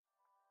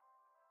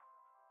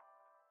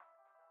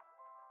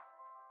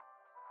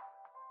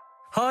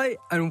Hi,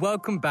 and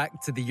welcome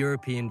back to the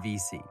European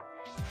VC,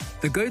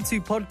 the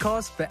go-to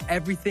podcast for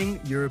everything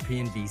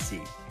European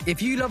VC.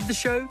 If you love the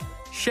show,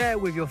 share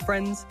it with your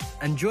friends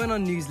and join our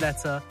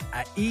newsletter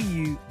at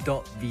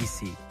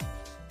eu.vc.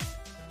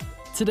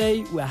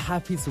 Today, we're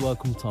happy to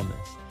welcome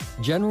Thomas,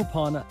 General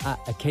Partner at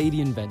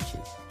Acadian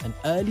Ventures, an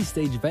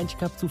early-stage venture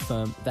capital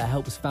firm that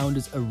helps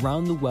founders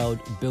around the world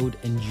build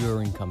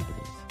enduring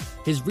companies.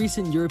 His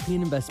recent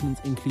European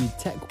investments include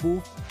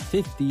TechWolf,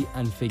 50,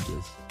 and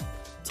Figures.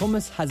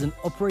 Thomas has an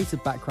operator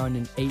background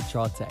in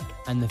HR tech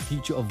and the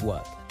future of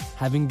work,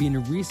 having been a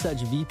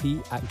research VP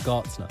at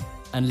Gartner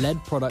and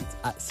led product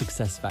at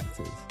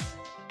SuccessFactors.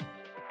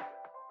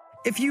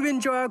 If you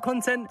enjoy our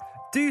content,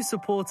 do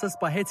support us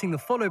by hitting the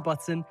follow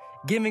button,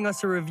 giving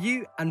us a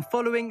review, and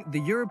following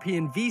the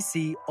European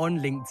VC on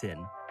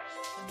LinkedIn.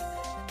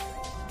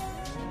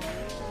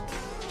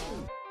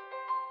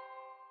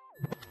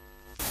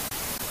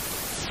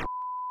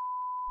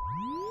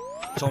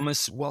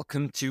 Thomas,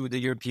 welcome to the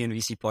European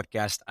VC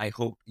podcast. I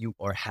hope you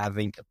are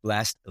having a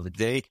blast of a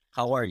day.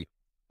 How are you?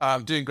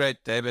 I'm doing great,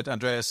 David.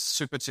 Andreas,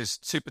 super to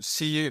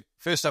see you.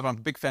 First up, I'm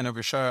a big fan of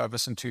your show. I've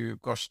listened to,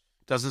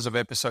 dozens of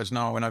episodes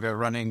now. When I go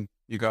running,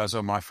 you guys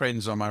are my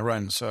friends on my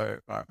run. So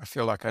I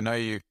feel like I know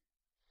you.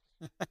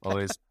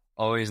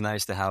 Always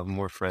nice to have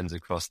more friends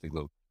across the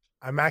globe.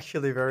 I'm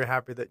actually very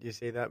happy that you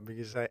say that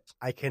because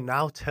I can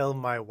now tell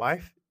my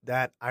wife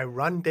that I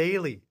run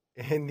daily.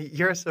 In the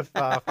ears of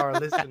our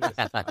listeners,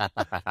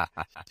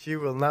 she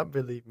will not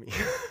believe me.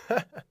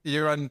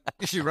 You run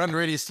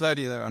really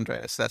slowly, though,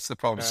 Andreas. That's the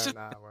problem.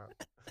 Well,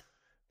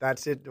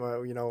 that's it.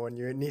 Well, you know, when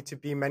you need to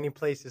be many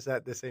places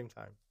at the same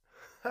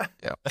time.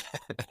 Yeah.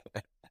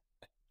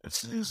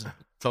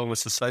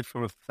 Thomas, aside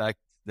from the fact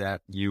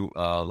that you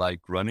like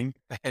running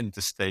and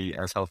to stay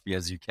as healthy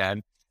as you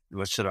can,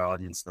 what should our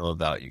audience know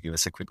about you? Give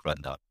us a quick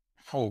rundown.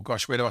 Oh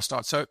gosh, where do I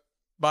start? So,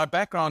 my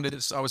background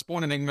is I was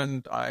born in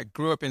England. I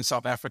grew up in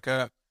South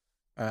Africa,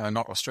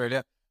 not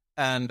Australia,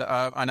 and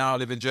I now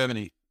live in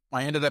Germany.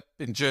 I ended up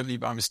in Germany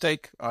by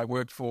mistake. I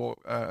worked for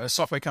a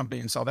software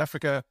company in South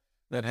Africa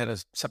that had a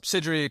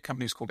subsidiary, a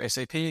company called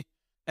SAP,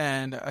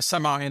 and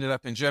somehow I ended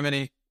up in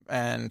Germany.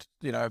 And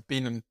you know, I've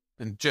been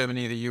in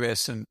Germany, the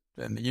US, and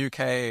the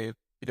UK,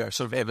 you know,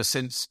 sort of ever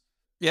since.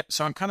 Yep.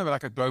 So I'm kind of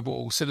like a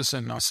global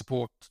citizen. I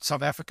support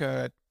South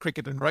Africa at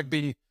cricket and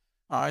rugby.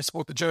 I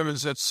support the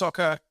Germans at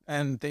soccer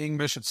and the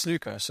English at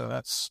snooker. So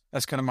that's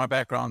kind of my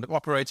background,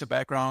 operator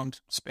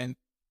background. Spent,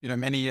 you know,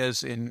 many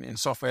years in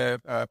software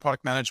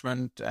product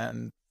management,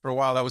 and for a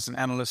while I was an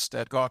analyst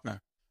at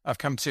Gartner. I've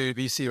come to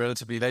VC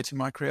relatively late in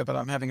my career, but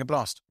I'm having a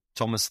blast.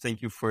 Thomas,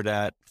 thank you for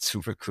that.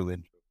 Super cool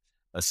intro.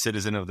 A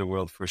citizen of the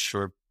world for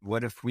sure.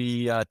 What if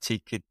we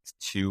take it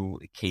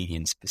to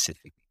Acadian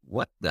specifically?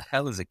 What the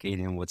hell is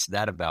Acadian? What's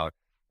that about?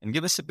 And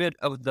give us a bit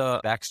of the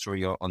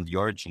backstory on the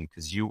origin,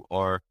 because you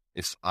are,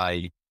 if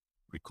I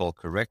recall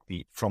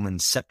correctly, from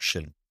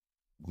inception,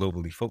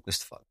 globally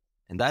focused fund.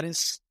 And that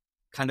is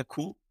kind of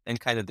cool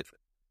and kind of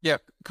different. Yeah,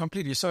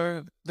 completely.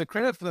 So the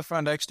credit for the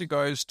fund actually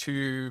goes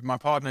to my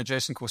partner,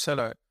 Jason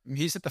Corsello.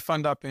 He set the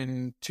fund up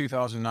in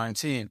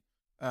 2019.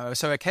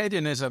 So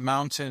Acadian is a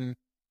mountain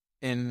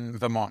in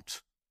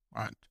Vermont,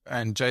 right?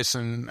 And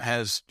Jason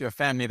has a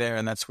family there,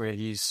 and that's where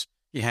he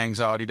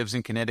hangs out. He lives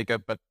in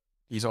Connecticut, but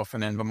he's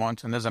often in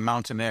Vermont, and there's a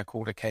mountain there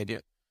called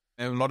Acadian.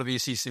 A lot of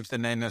VCs seem to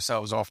name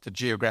themselves after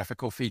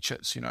geographical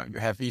features. You know, you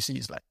have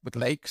VCs like with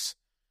lakes,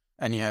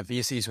 and you have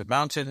VCs with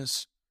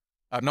mountains.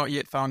 I've not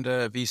yet found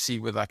a VC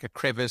with like a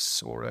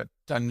crevice or a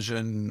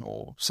dungeon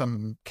or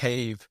some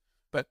cave,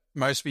 but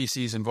most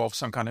VCs involve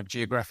some kind of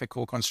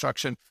geographical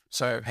construction.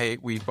 So, hey,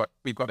 we've got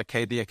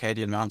the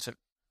Acadian Mountain.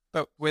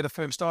 But where the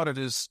firm started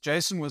is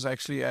Jason was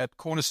actually at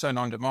Cornerstone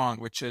On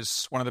Demand, which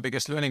is one of the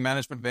biggest learning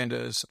management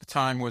vendors at the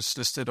time, was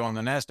listed on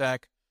the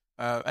NASDAQ.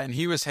 And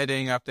he was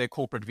heading up their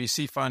corporate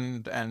VC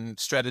fund and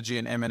strategy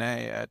and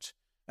M&A at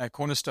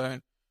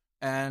Cornerstone.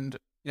 And,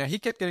 you know, he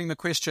kept getting the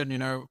question, you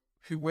know,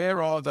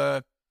 where are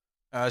the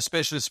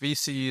specialist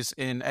VCs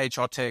in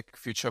HR tech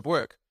future of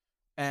work?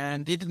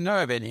 And he didn't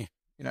know of any.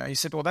 You know, he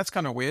said, well, that's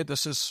kind of weird.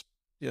 This is,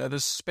 you know,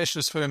 there's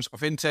specialist firms for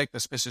fintech,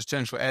 there's specialist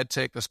terms for ad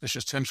tech, there's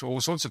specialist terms for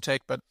all sorts of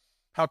tech, but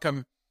how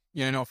come,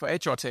 you know, not for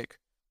HR tech?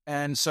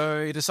 And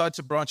so he decided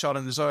to branch out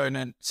on his own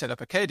and set up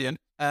Acadian.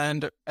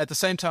 And at the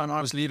same time I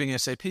was leaving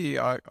SAP,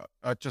 I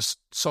just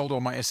sold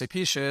all my SAP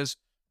shares,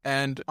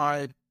 and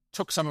I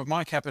took some of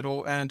my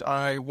capital, and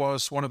I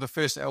was one of the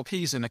first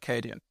LPs in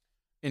Acadian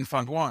in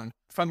Fund 1.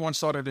 Fund 1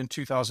 started in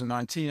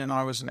 2019, and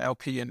I was an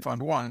LP in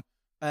Fund 1.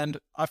 And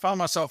I found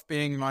myself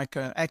being like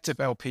an active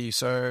LP.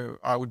 So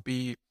I would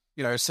be,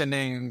 you know,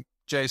 sending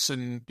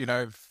Jason, you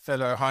know,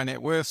 fellow high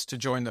net worths to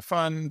join the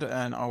fund.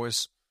 And I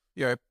was,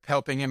 you know,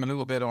 helping him a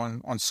little bit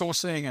on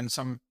sourcing and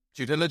some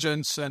due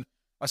diligence. And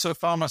I sort of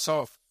found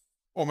myself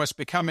almost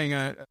becoming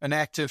an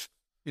active,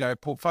 you know,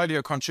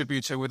 portfolio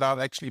contributor without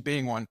actually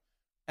being one.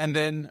 And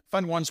then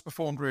Fund 1's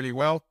performed really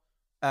well.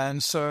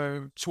 And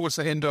so towards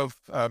the end of,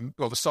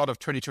 the start of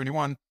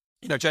 2021,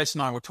 you know, Jason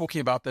and I were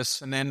talking about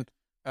this. And then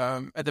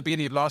at the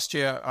beginning of last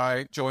year,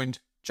 I joined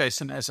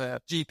Jason as a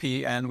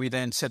GP, and we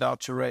then set out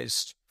to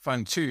raise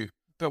Fund 2.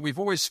 But we've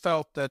always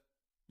felt that,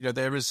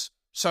 there is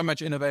so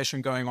much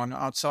innovation going on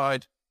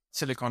outside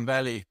Silicon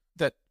Valley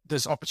that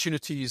there's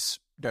opportunities,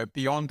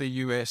 beyond the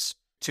US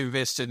to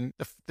invest in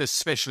this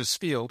specialist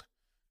field.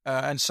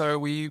 And so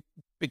we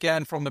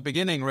began from the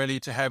beginning really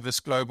to have this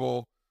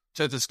global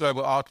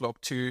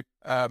outlook to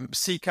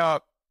seek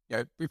out,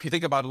 if you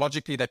think about it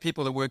logically, there are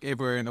people that work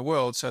everywhere in the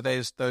world. So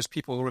there's those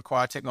people who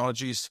require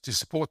technologies to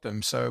support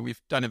them. So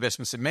we've done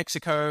investments in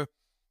Mexico.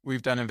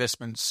 We've done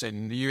investments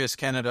in the US,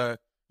 Canada,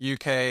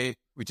 UK.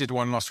 We did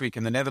one last week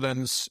in the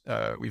Netherlands.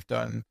 We've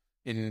done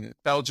in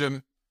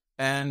Belgium,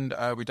 and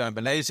we've done in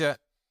Malaysia.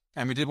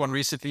 And we did one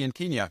recently in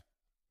Kenya,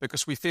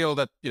 because we feel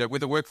that,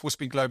 with the workforce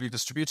being globally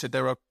distributed,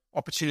 there are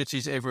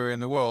opportunities everywhere in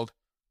the world.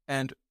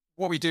 And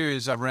what we do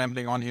is, I'm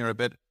rambling on here a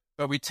bit,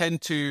 but we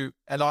tend to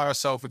ally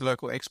ourselves with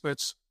local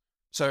experts.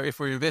 So if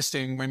when we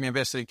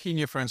invested in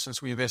Kenya, for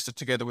instance, we invested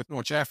together with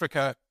North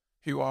Africa,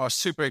 who are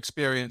super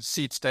experienced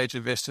seed stage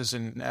investors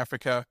in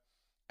Africa.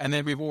 And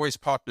then we've always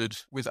partnered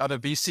with other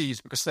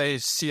VCs because they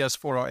see us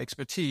for our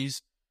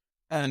expertise.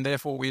 And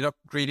therefore, we're not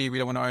greedy. We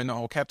don't want to own the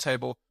whole cap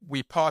table.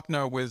 We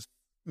partner with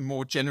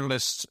more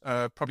generalist,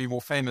 probably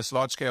more famous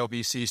large-scale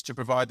VCs to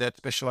provide that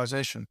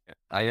specialization.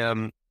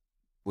 I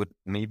would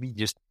maybe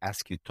just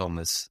ask you,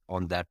 Thomas,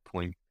 on that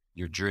point,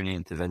 your journey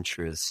into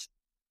ventures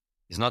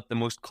is not the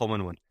most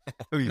common one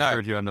we've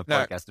heard here on the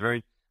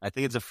podcast. I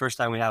think it's the first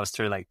time we have a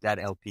story like that,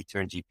 LP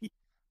turned GP.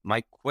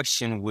 My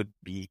question would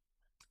be,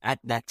 at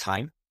that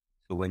time,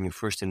 so when you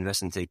first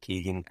invested into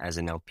Acadian as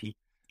an LP,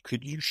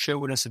 could you share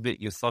with us a bit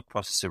your thought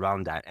process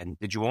around that? And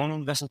did you want to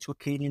invest into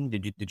Acadian?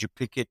 Did you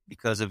pick it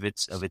because of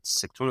its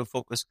sectoral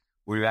focus?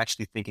 Were you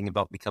actually thinking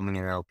about becoming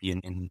an LP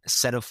in a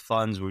set of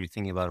funds? Were you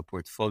thinking about a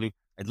portfolio?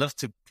 I'd love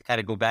to kind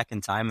of go back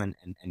in time and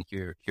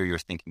hear your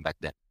thinking back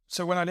then.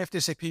 So when I left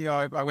SAP,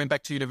 I went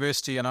back to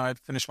university and I had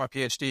finished my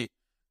PhD.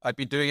 I'd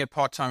been doing it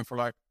part-time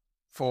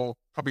for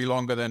probably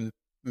longer than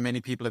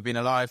many people have been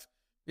alive.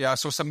 Yeah, I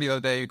saw somebody the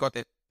other day who got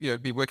that,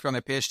 be working on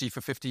their PhD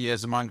for 50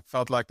 years, and mine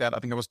felt like that. I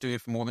think I was doing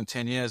it for more than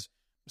 10 years.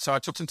 So I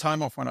took some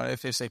time off when I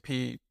left SAP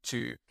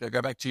to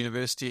go back to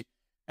university.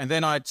 And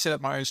then I'd set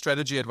up my own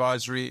strategy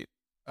advisory,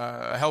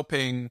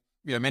 helping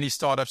many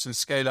startups and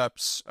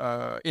scale-ups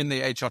in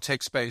the HR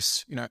tech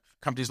space,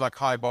 companies like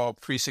HiBob,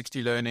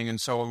 360 Learning, and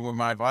so on were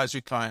my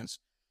advisory clients.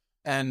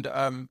 And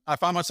I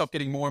found myself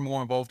getting more and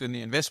more involved in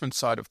the investment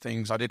side of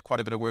things. I did quite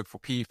a bit of work for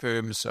PE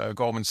firms,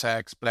 Goldman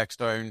Sachs,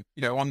 Blackstone,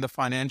 on the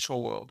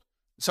financial world.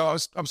 So I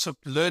was sort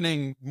of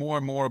learning more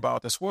and more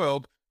about this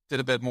world, did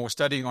a bit more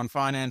studying on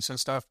finance and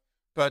stuff.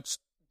 But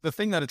the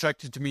thing that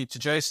attracted me to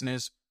Jason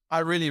is I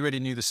really, really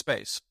knew the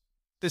space.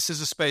 This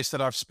is a space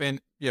that I've spent,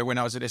 when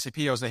I was at SAP,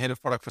 I was the head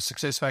of product for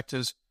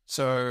SuccessFactors.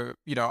 So,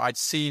 I'd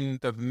seen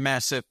the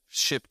massive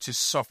shift to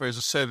software as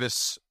a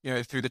service,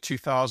 through the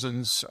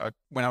 2000s.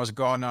 When I was a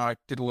Gartner, I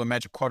did all the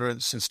Magic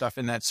Quadrants and stuff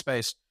in that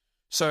space.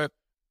 So,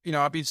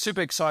 I've been super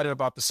excited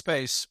about the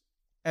space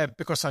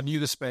because I knew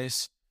the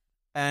space.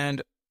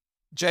 And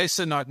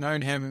Jason, I'd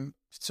known him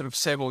sort of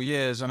several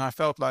years, and I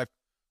felt like,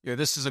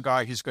 this is a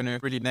guy who's going to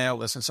really nail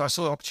this. And so I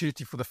saw the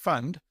opportunity for the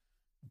fund,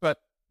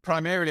 but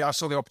primarily I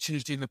saw the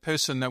opportunity in the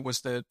person that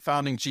was the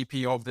founding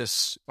GP of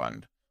this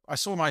fund. I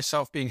saw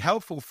myself being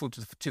helpful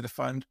to the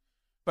fund,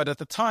 but at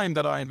the time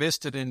that I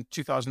invested in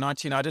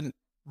 2019, I didn't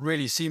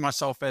really see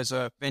myself as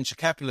a venture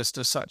capitalist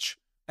as such.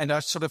 And I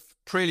sort of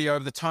really,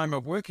 over the time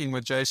of working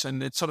with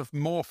Jason, it sort of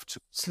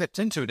slipped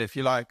into it, if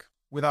you like,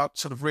 without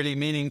sort of really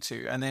meaning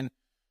to. And then,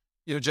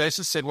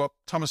 Jason said, well,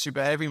 Thomas, you're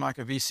behaving like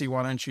a VC.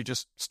 Why don't you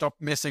just stop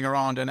messing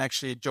around and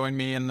actually join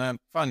me in the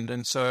fund?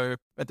 And so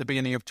at the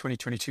beginning of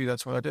 2022,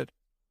 that's what I did.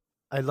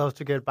 I'd love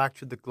to get back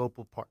to the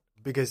global part,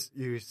 because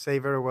you say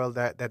very well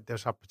that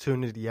there's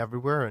opportunity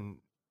everywhere, and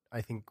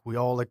I think we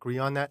all agree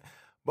on that.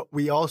 But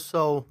we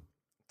also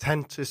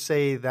tend to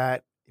say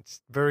that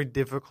it's very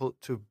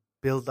difficult to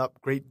build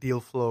up great deal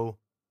flow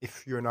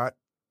if you're not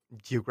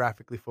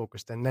geographically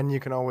focused. And then you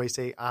can always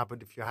say,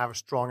 but if you have a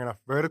strong enough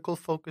vertical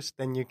focus,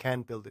 then you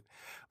can build it.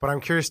 But I'm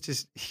curious to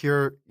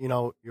hear,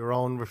 your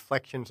own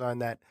reflections on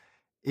that.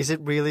 Is it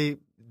really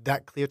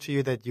that clear to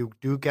you that you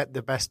do get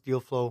the best deal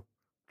flow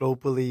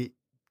globally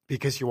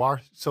because you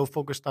are so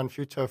focused on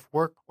future of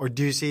work? Or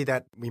do you see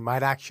that we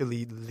might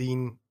actually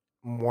lean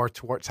more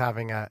towards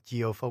having a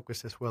geo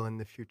focus as well in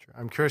the future?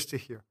 I'm curious to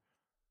hear.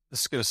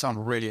 This is going to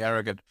sound really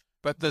arrogant,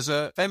 but there's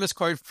a famous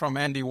quote from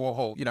Andy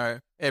Warhol,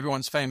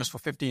 everyone's famous for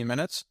 15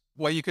 minutes.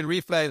 Well, you can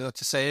reflate that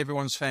to say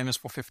everyone's famous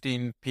for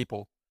 15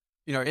 people.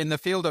 In the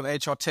field of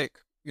HR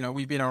tech,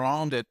 we've been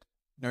around it,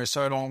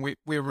 so long,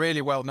 we're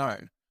really well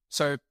known.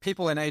 So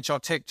people in HR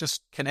tech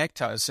just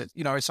connect us.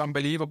 It's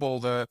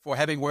unbelievable for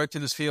having worked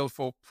in this field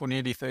for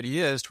nearly 30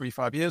 years,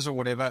 25 years or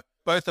whatever,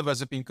 both of us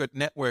have been good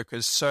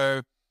networkers.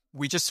 So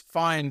we just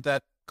find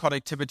that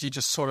connectivity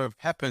just sort of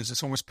happens.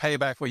 It's almost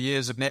payback for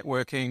years of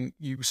networking.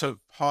 You sort of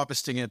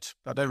harvesting it.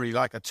 I don't really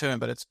like that term,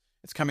 but it's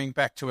coming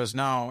back to us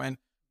now. And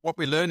what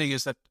we're learning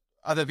is that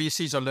other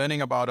VCs are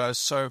learning about us.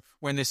 So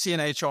when they see an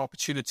HR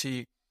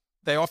opportunity,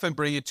 they often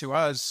bring it to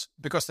us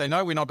because they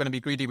know we're not going to be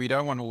greedy. We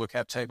don't want all the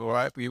cap table,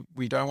 right?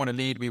 We don't want to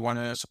lead. We want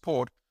to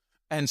support.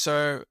 And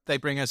so they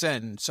bring us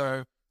in.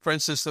 So, for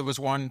instance, there was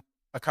one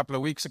a couple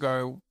of weeks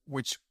ago,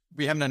 which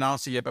we haven't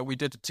announced it yet, but we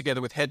did it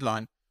together with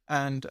Headline.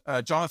 And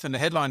Jonathan, the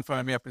Headline,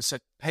 phoned me up and said,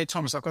 hey,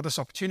 Thomas, I've got this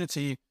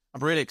opportunity.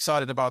 I'm really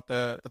excited about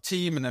the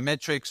team and the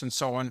metrics and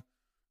so on,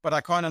 but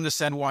I can't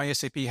understand why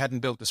SAP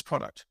hadn't built this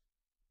product.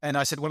 And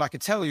I said, well, I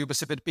could tell you,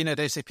 but if it had been at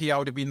SAP, I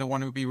would have been the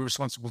one who would be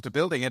responsible to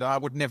building it. I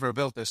would never have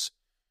built this.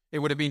 It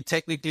would have been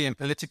technically and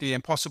politically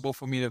impossible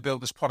for me to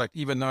build this product,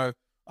 even though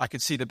I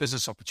could see the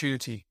business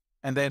opportunity.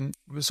 And then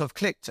we sort of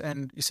clicked,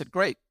 and he said,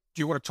 great,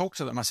 do you want to talk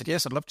to them? I said,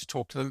 yes, I'd love to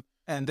talk to them.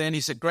 And then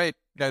he said, great,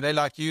 they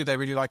like you. They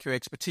really like your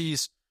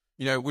expertise.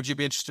 Would you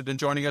be interested in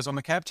joining us on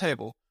the cap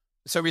table?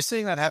 So we're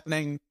seeing that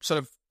happening sort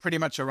of pretty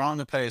much around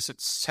the place.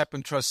 It's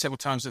happened to us several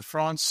times in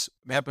France.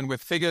 It happened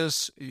with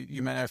Figures.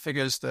 You may know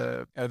Figures.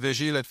 The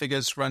Virgile at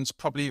Figures runs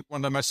probably one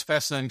of the most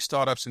fascinating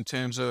startups in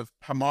terms of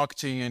how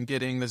marketing and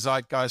getting the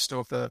zeitgeist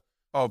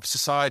of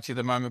society at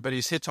the moment. But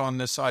he's hit on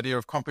this idea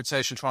of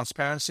compensation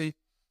transparency,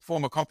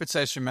 former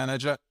compensation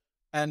manager.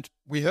 And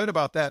we heard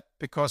about that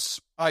because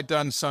I'd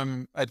done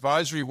some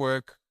advisory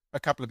work a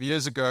couple of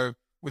years ago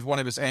with one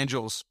of his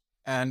angels.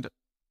 And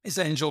his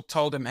angel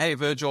told him, hey,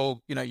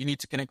 Virgil, you need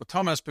to connect with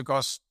Thomas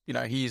because,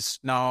 he's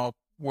now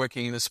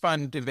working in this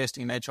fund,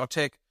 investing in HR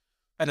tech.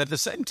 And at the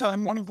same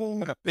time, one of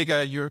the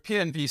bigger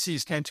European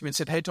VCs came to me and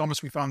said, hey,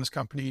 Thomas, we found this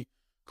company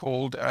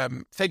called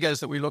Figures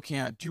that we're looking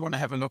at. Do you want to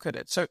have a look at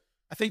it? So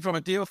I think from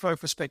a deal flow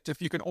perspective,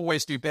 you can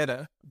always do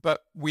better.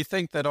 But we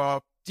think that our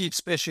deep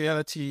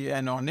speciality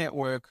and our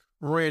network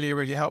really,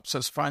 really helps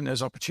us find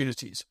those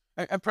opportunities.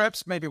 And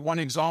perhaps maybe one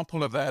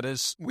example of that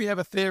is we have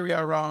a theory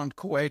around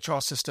core HR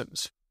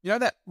systems.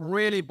 That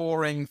really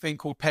boring thing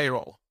called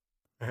payroll,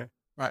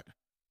 right?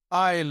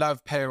 I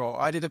love payroll.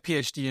 I did a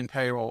PhD in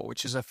payroll,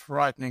 which is a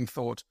frightening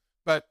thought.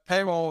 But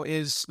payroll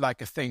is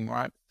like a thing,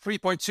 right?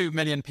 3.2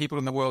 million people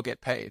in the world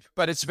get paid,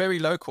 but it's very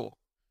local.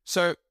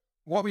 So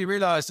what we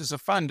realized as a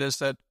fund is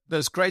that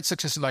there's great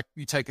success. Like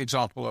you take the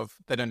example of,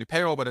 they don't do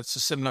payroll, but it's a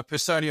similar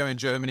Personio in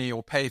Germany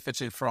or Payfit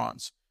in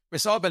France.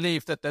 It's our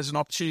belief that there's an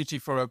opportunity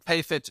for a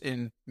Payfit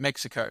in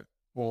Mexico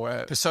or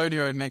a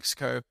Personio in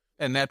Mexico,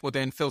 and that will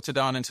then filter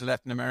down into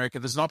Latin America.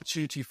 There's an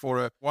opportunity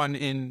for one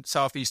in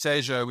Southeast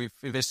Asia. We've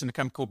invested in a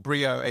company called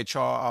Brio HR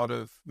out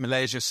of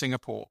Malaysia,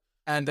 Singapore.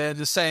 And they're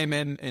the same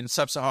in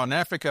Sub-Saharan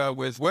Africa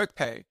with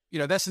WorkPay.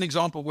 That's an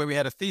example where we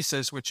had a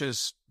thesis, which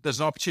is there's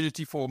an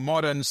opportunity for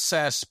modern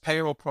SaaS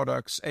payroll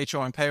products, HR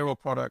and payroll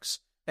products,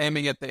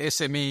 aiming at the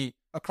SME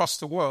across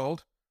the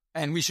world.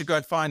 And we should go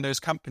and find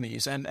those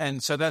companies.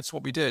 And so that's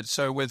what we did.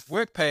 So with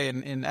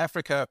WorkPay in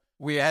Africa,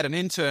 we had an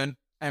intern,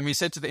 and we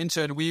said to the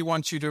intern, we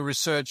want you to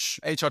research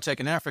HR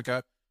tech in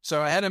Africa.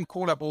 So I had him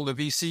call up all the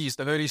VCs,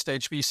 the early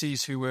stage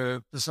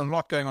VCs there's a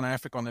lot going on in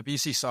Africa on the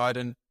VC side.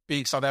 And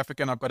being South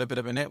African, I've got a bit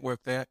of a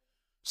network there.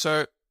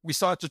 So we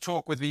started to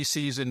talk with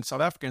VCs in South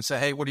Africa and say,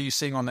 hey, what are you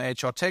seeing on the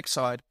HR tech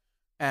side?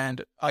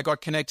 And I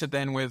got connected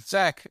then with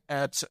Zach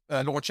at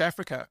Launch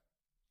Africa.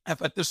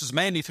 But this was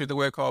mainly through the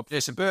work of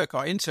Jason Burke,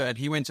 our intern.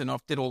 He went and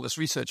did all this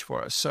research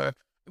for us. So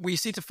we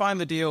see to find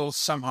the deals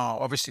somehow.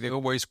 Obviously, there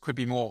always could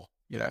be more,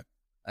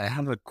 I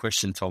have a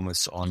question,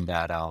 Thomas, on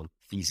that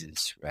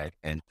thesis, right?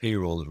 And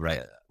payroll,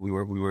 right? We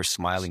were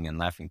smiling and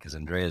laughing because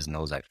Andreas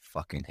knows I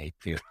fucking hate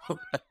payroll.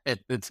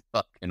 It's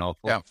fucking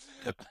awful. Yeah.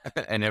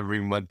 And every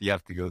month you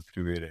have to go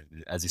through it.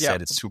 And as you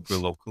said, it's super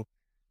local.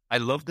 I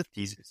love the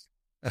thesis.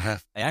 I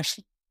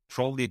actually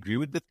probably agree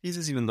with the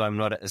thesis, even though I'm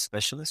not a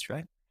specialist,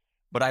 right?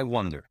 But I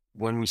wonder,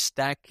 when we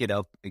stack it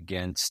up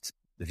against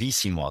the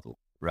VC model,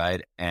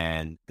 right?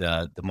 And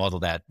the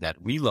model that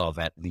we love,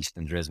 at least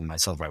Andreas and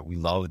myself, right? We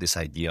love this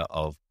idea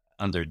of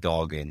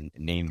underdog and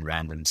name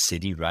random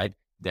city, right?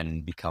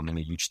 Then becoming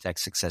a huge tech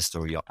success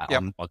story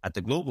at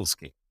the global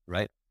scale,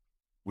 right?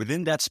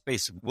 Within that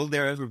space, will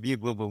there ever be a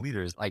global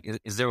leader? Like,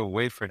 is there a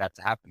way for that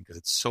to happen? Because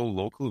it's so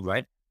local,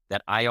 right?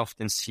 That I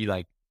often see,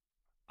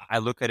 I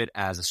look at it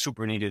as a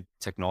super needed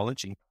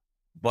technology,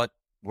 but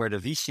where the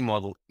VC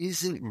model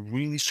isn't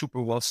really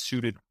super well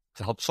suited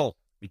to help solve,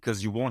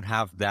 because you won't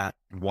have that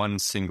one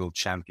single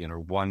champion or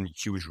one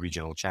huge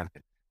regional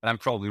champion. But I'm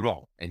probably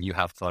wrong, and you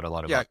have thought a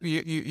lot about it.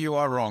 Yeah, you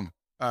are wrong.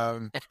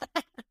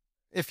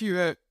 If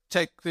you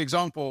take the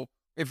example,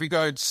 if we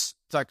go,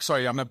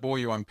 sorry, I'm going to bore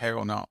you on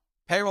payroll now.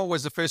 Payroll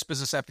was the first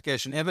business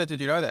application ever.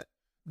 Did you know that?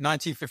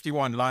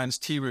 1951, Lions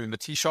Tea Room, the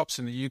tea shops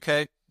in the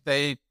UK,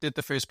 they did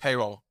the first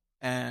payroll.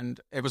 And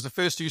it was the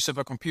first use of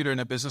a computer in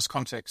a business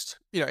context.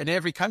 In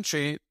every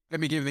country, let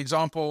me give you an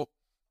example.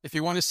 If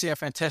you want to see a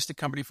fantastic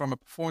company from a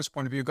performance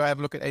point of view, go have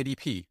a look at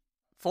ADP.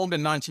 Formed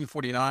in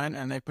 1949,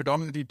 and they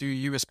predominantly do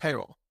US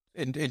payroll.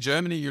 In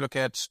Germany, you look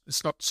at,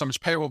 it's not so much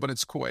payroll, but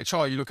it's core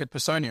HR. You look at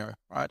Personio,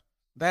 right?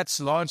 That's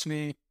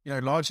largely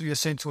a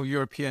Central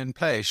European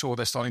play. Sure,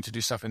 they're starting to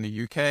do stuff in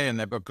the UK, and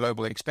they've got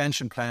global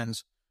expansion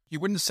plans. You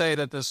wouldn't say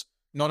that there's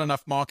not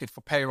enough market for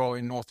payroll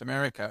in North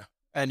America.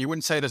 And you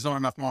wouldn't say there's not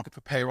enough market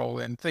for payroll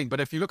and thing. But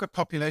if you look at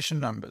population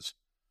numbers,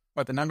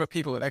 right, the number of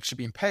people that actually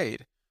been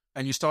paid,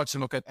 and you start to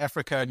look at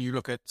Africa and you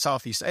look at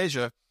Southeast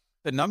Asia,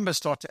 the numbers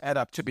start to add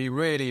up to be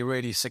really,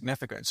 really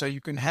significant. So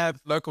you can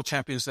have local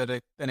champions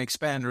that then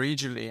expand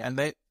regionally. And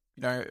they,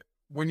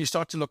 when you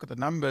start to look at the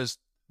numbers,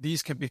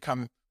 these can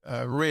become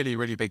really,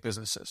 really big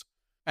businesses.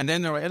 And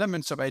then there are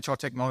elements of HR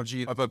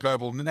technology of a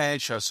global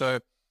nature.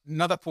 So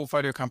another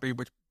portfolio company,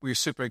 which we're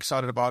super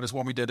excited about, is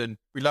one we did. And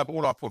we love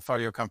all our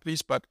portfolio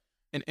companies. But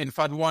in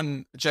Fund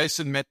 1,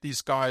 Jason met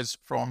these guys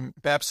from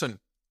Babson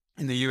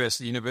in the US,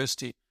 the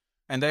university,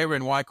 and they were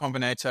in Y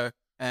Combinator.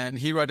 And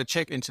he wrote a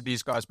check into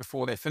these guys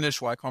before they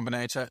finished Y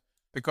Combinator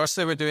because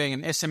they were doing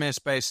an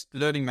SMS-based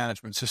learning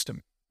management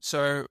system.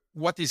 So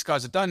what these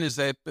guys had done is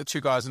the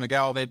two guys and a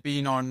gal, they'd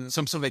been on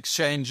some sort of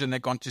exchange and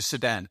they'd gone to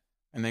Sudan.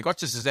 And they got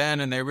to Sudan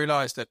and they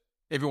realized that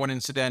everyone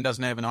in Sudan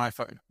doesn't have an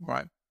iPhone,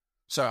 right?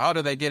 So how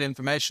do they get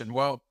information?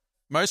 Well,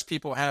 most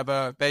people have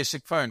a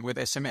basic phone with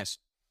SMS.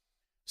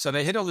 So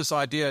they hit on this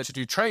idea to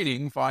do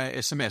training via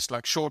SMS,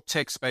 like short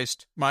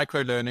text-based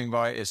micro-learning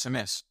via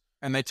SMS.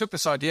 And they took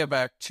this idea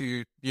back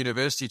to the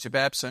university, to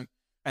Babson,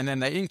 and then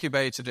they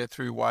incubated it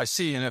through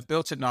YC and have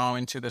built it now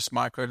into this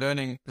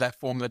micro-learning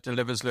platform that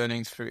delivers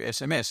learning through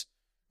SMS.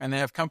 And they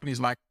have companies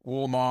like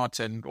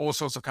Walmart and all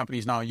sorts of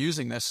companies now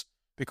using this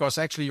because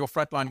actually your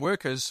frontline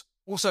workers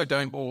also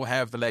don't all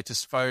have the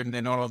latest phone.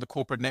 They're not on the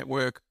corporate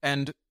network.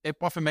 And it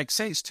often makes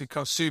sense to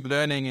consume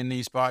learning in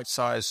these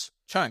bite-sized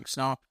chunks.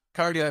 Now,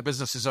 currently, our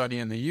business is only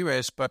in the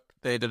US, but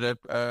they did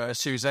a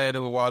Series A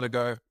little while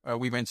ago.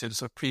 We went to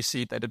sort of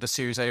pre-seed. They did a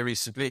Series A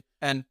recently,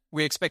 and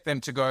we expect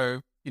them to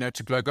go,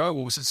 to blow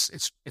goals.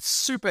 It's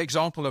super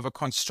example of a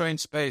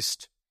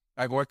constraints-based,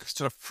 work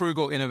sort of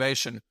frugal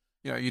innovation.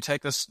 You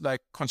take this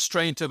like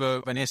constraint of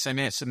an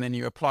SMS, and then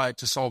you apply it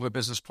to solve a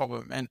business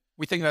problem. And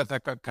we think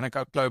that kind of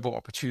got global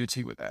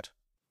opportunity with that.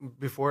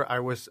 Before I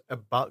was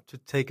about to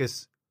take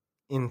us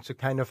into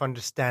kind of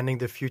understanding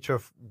the future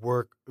of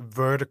work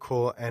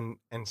vertical and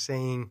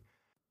saying,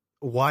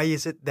 why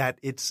is it that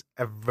it's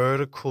a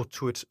vertical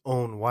to its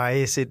own? Why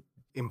is it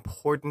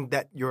important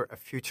that you're a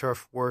future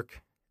of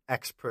work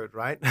expert,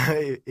 right?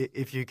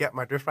 If you get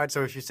my drift, right?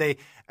 So if you say,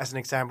 as an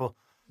example,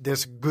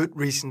 there's good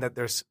reason that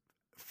there's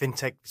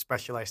fintech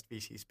specialized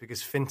VCs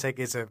because fintech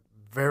is a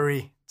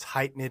very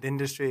tight-knit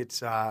industry.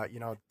 It's,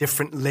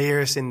 different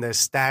layers in the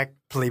stack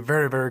play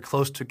very, very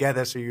close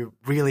together. So you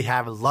really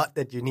have a lot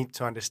that you need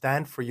to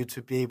understand for you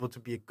to be able to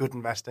be a good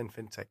investor in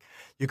fintech.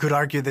 You could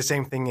argue the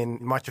same thing in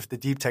much of the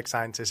deep tech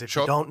sciences. If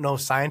you don't know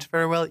science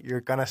very well,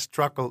 you're going to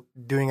struggle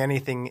doing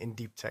anything in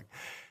deep tech.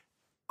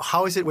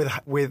 How is it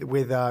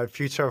with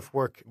future of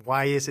work?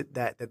 Why is it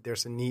that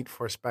there's a need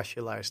for a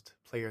specialized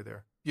player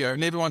there? Yeah,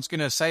 and everyone's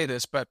going to say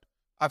this, but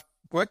I've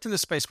worked in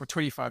this space for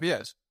 25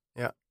 years.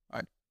 Yeah.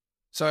 Right.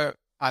 So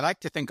I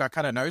like to think I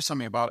kind of know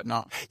something about it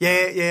now.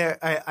 Yeah.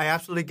 I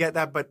absolutely get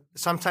that. But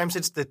sometimes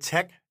it's the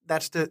tech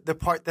that's the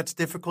part that's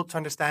difficult to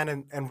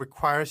understand and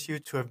requires you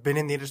to have been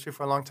in the industry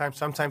for a long time.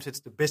 Sometimes it's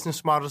the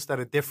business models that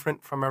are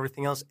different from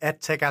everything else.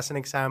 EdTech, as an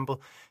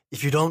example,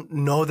 if you don't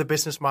know the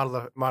business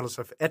models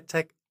of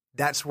EdTech,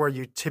 that's where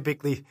you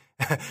typically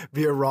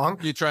veer wrong.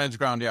 You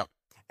transground, yeah.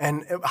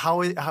 And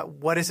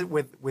what is it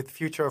with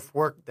future of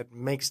work that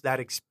makes that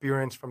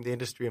experience from the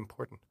industry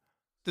important?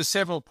 There's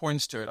several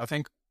points to it. I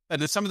think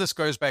and some of this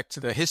goes back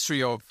to the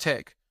history of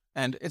tech.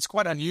 And it's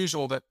quite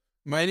unusual that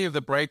many of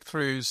the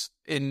breakthroughs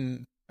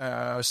in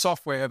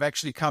software have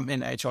actually come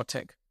in HR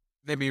tech.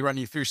 Let me run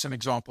you through some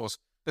examples.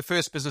 The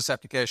first business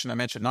application I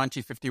mentioned,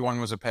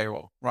 1951, was a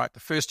payroll, right? The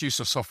first use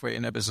of software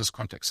in a business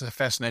context. It's a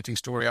fascinating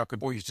story. I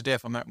could bore you to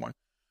death on that one.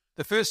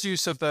 The first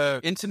use of the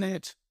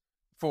internet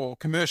for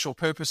commercial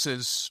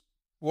purposes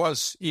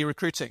was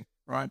e-recruiting,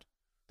 right?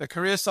 The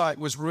career site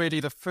was really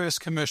the first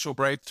commercial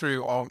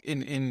breakthrough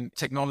in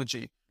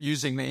technology,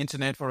 using the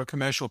internet for a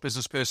commercial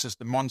business purpose,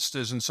 the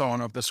Monsters and so on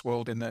of this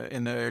world in the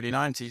early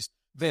 90s.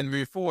 Then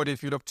move forward,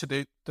 if you look to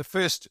the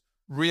first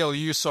real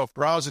use of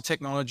browser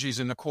technologies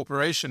in a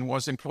corporation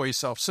was employee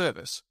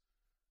self-service,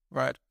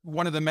 right?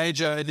 One of the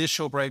major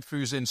initial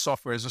breakthroughs in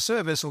software as a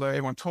service, although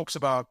everyone talks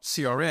about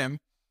CRM,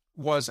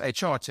 was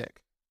HR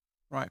tech,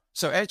 right?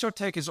 So HR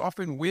tech is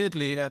often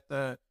weirdly at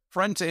the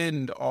front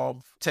end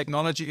of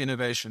technology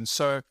innovation.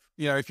 So,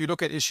 if you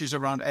look at issues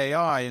around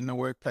AI in the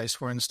workplace,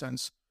 for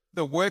instance,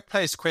 the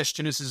workplace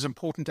question is as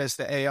important as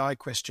the AI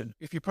question.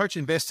 If you approach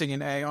investing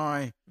in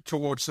AI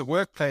towards the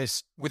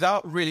workplace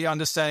without really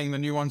understanding the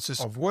nuances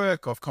of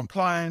work, of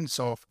compliance,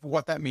 of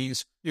what that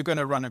means, you're going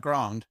to run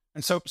aground.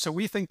 And so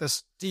we think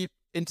this deep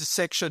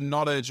intersection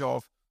knowledge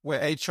of where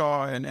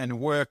HR and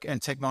work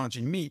and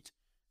technology meet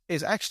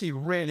is actually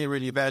really,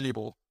 really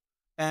valuable.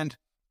 And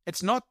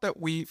it's not that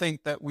we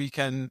think that we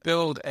can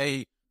build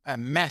a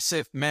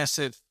massive,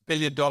 massive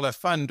billion-dollar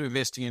fund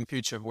investing in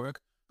future of work,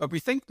 but we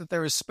think that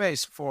there is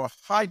space for a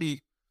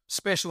highly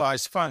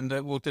specialized fund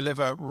that will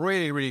deliver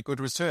really, really good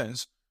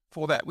returns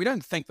for that. We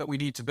don't think that we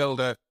need to build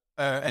a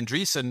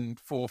Andreessen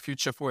for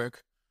future of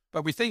work,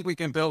 but we think we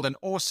can build an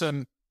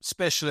awesome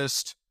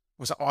specialist,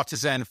 was an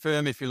artisan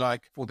firm, if you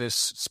like, for this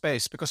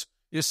space, because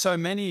there's so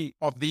many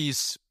of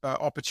these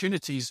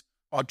opportunities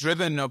are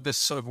driven of this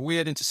sort of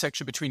weird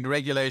intersection between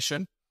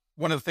regulation,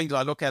 one of the things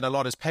I look at a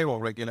lot is payroll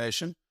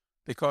regulation,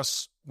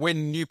 because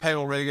when new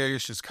payroll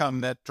regulations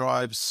come, that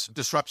drives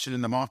disruption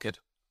in the market.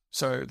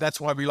 So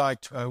that's why we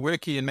liked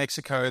Worky in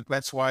Mexico.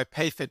 That's why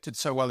PayFit did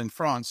so well in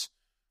France,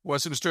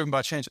 was it was driven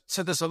by change.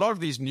 So there's a lot of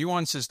these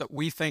nuances that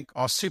we think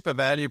are super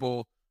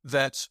valuable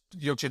that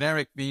your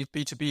generic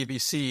B2B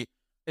VC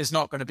is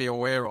not going to be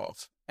aware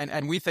of.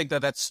 And we think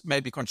that that's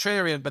maybe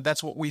contrarian, but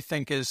that's what we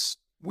think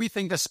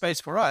the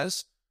space for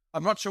us.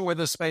 I'm not sure whether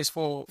there's space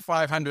for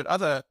 500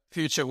 other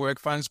future work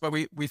funds, but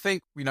we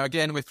think,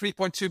 again, with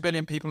 3.2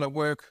 billion people at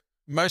work,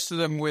 most of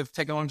them with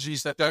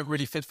technologies that don't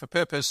really fit for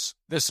purpose,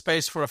 there's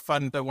space for a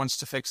fund that wants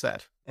to fix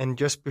that. And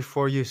just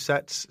before you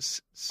said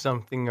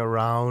something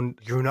around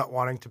you're not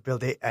wanting to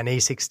build an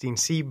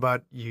A16C,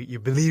 but you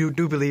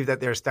do believe that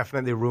there's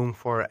definitely room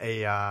for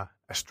a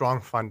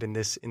strong fund in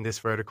this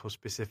vertical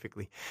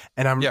specifically.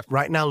 And I'm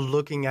right now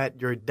looking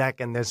at your deck,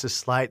 and there's a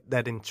slide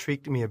that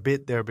intrigued me a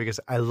bit there because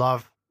I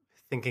love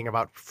thinking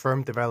about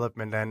firm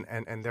development,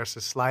 and there's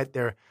a slide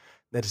there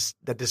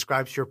that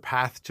describes your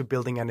path to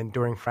building an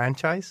enduring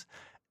franchise.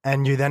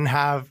 And you then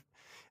have,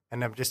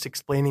 and I'm just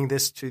explaining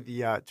this to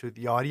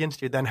the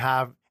audience, you then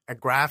have a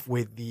graph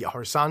with the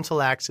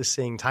horizontal axis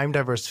saying time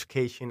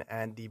diversification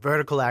and the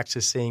vertical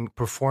axis saying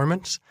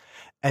performance.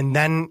 And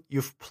then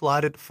you've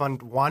plotted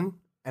Fund 1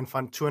 and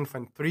Fund 2 and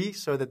Fund 3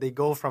 so that they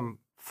go from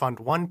Fund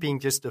 1 being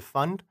just a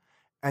fund,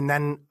 and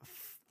then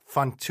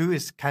Fund 2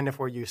 is kind of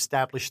where you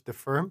establish the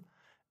firm,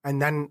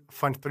 and then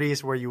Fund 3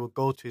 is where you will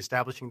go to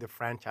establishing the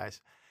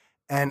franchise.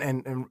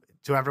 And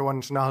to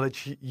everyone's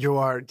knowledge, you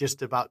are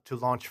just about to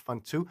launch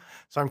Fund 2.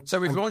 So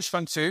we've launched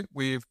Fund 2.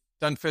 We've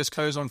done first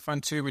close on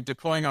Fund 2. We're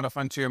deploying on a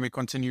Fund 2, and we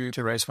continue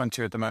to raise Fund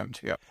 2 at the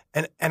moment. Yeah.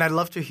 And I'd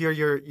love to hear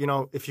your,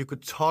 if you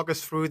could talk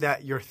us through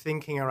that, your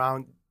thinking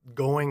around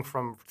going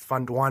from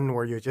Fund 1,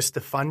 where you're just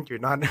a fund, you're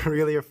not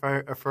really a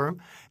firm,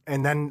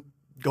 and then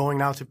going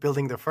now to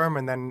building the firm,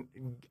 and then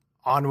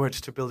onwards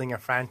to building a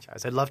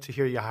franchise. I'd love to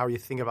hear how you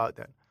think about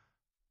that.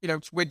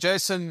 With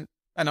Jason,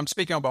 and I'm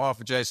speaking on behalf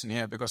of Jason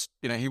here because,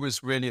 he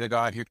was really the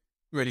guy who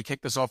really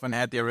kicked this off and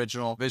had the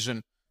original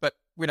vision. But,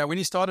 when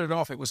he started it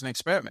off, it was an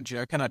experiment.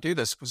 Can I do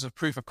this? It was a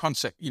proof of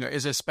concept.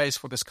 Is there space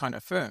for this kind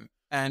of firm?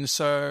 And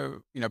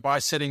so, by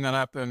setting that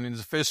up, and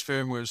the first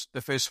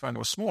fund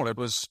was small. It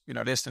was,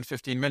 less than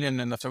 15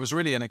 million. And so it was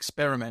really an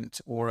experiment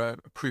or a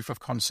proof of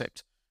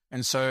concept.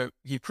 And so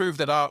he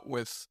proved it out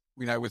with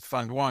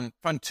Fund 1.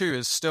 Fund 2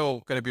 is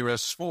still going to be really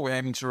small. We're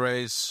aiming to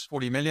raise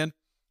 40 million.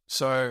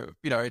 So,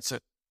 it's a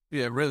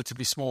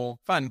relatively small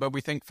fund, but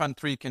we think Fund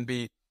 3 can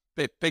be a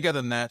bit bigger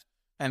than that,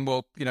 and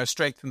will,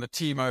 strengthen the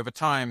team over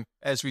time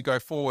as we go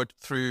forward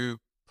through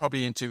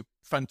probably into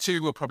Fund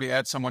 2. We'll probably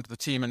add someone to the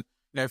team, and,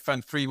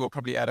 Fund 3 will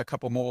probably add a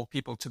couple more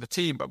people to the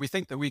team. But we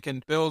think that we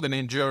can build an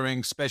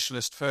enduring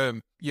specialist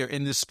firm,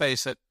 in this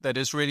space that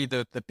is really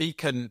the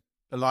beacon,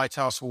 the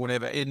lighthouse or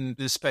whatever in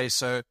this space,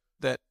 so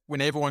that when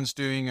everyone's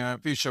doing a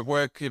future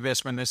work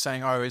investment, they're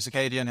saying, oh, is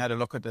Acadian had a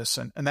look at this?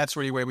 And that's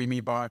really where we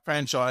mean by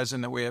franchise,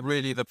 and that we're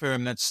really the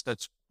firm that's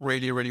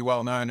really, really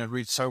well known and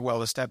really so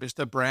well established,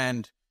 the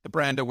brand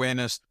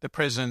awareness, the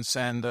presence,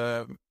 and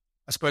I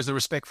suppose the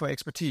respect for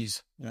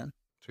expertise.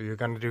 So you're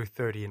going to do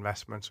 30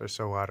 investments or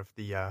so out of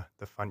the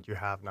fund you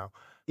have now.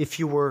 If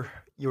you were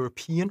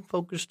European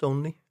focused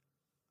only,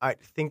 I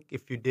think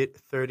if you did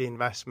 30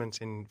 investments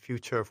in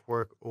future of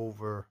work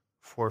over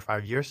 4 or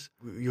 5 years,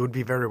 you would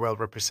be very well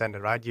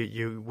represented, right?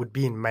 You would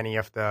be in many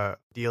of the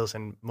deals,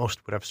 and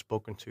most would have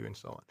spoken to, and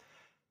so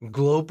on.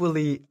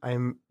 Globally,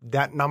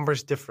 that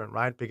number's different,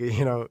 right? Because,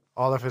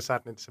 all of a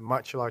sudden it's a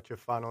much larger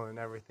funnel and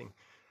everything.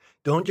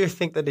 Don't you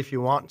think that if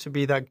you want to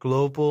be that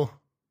global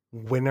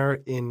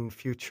winner in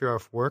future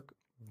of work,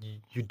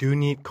 you do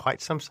need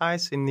quite some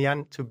size in the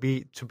end to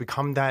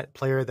become that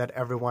player that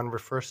everyone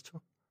refers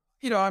to?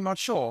 I'm not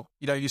sure.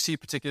 You see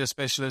particular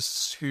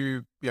specialists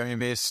who,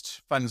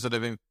 invest funds that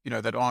have,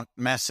 that aren't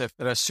massive,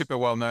 that are super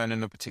well known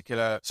in a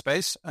particular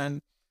space,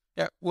 and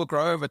will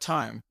grow over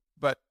time.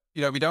 But,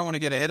 we don't want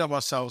to get ahead of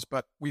ourselves.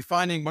 But we're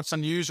finding what's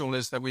unusual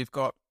is that we've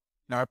got,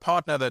 a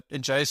partner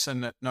in Jason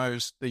that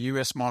knows the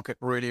US market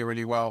really,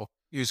 really well,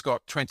 who's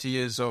got 20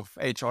 years of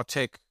HR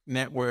tech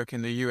network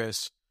in the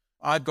US.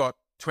 I've got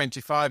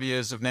 25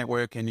 years of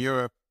network in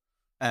Europe,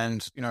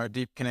 and, a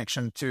deep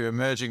connection to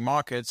emerging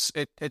markets.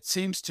 It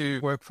seems to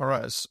work for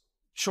us.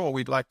 Sure,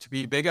 we'd like to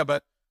be bigger,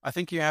 but I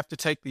think you have to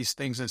take these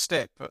things in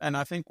step. And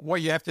I think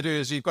what you have to do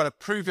is you've got to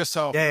prove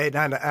yourself.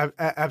 Yeah,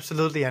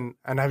 absolutely. And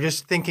I'm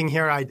just thinking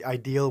here,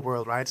 ideal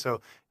world, right? So,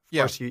 of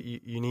course,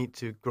 you need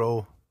to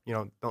grow.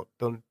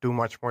 Don't do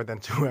much more than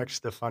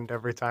 2x the fund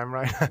every time,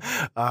 right?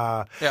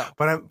 But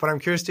I'm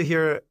curious to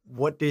hear,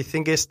 what do you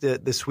think is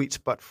the sweet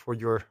spot for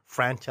your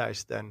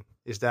franchise then?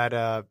 Is that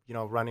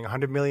running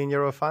 100 million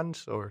euro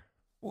funds, or?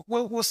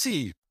 Well, we'll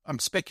see. I'm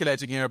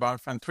speculating here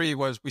about Fund 3.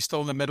 We're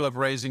still in the middle of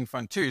raising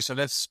Fund 2, so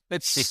let's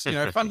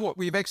fund what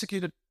we've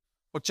executed.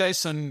 What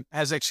Jason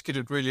has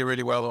executed really,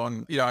 really well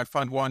on. At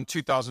Fund 1,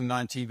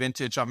 2019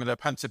 vintage. I'm going to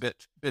punt a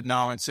bit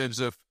now in terms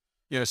of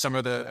some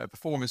of the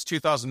performance.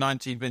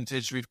 2019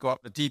 vintage, we've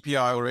got the DPI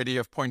already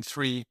of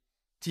 0.3.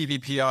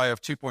 TVPI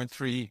of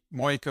 2.3,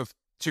 MOIC of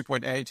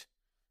 2.8.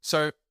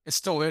 So it's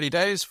still early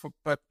days,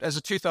 but as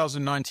a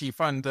 2019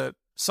 fund, the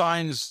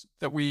signs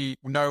that we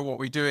know what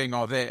we're doing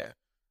are there.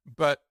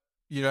 But,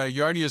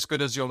 you're only as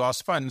good as your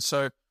last fund.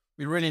 So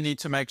we really need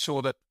to make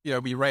sure that,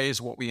 we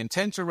raise what we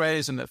intend to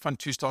raise and that Fund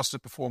 2 starts to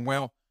perform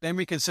well. Then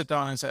we can sit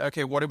down and say,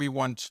 okay, what do we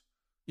want?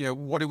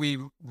 What do we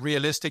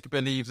realistically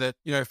believe that,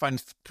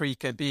 Fund 3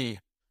 can be?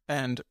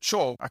 And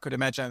sure, I could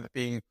imagine it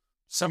being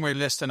somewhere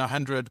less than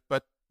 100,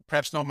 but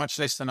perhaps not much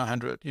less than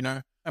 100,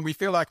 And we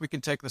feel like we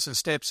can take this in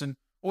steps. And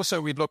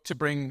also we'd look to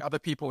bring other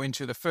people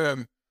into the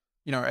firm,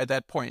 at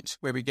that point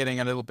where we're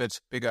getting a little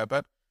bit bigger.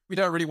 But we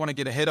don't really want to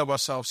get ahead of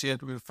ourselves yet.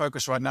 The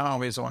focus right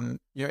now is on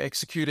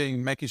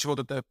executing, making sure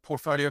that the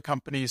portfolio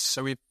companies,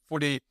 so we've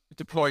fully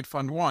deployed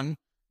Fund 1,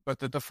 but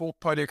that the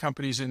portfolio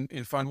companies in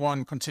Fund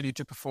 1 continue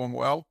to perform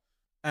well,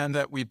 and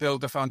that we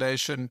build the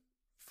foundation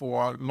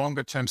for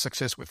longer term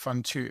success with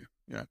Fund 2.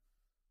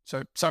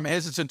 So I'm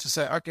hesitant to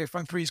say, okay,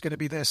 Fund 3 is going to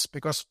be this,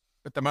 because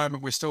at the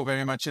moment we're still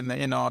very much in the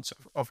innards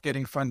of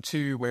getting Fund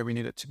 2 where we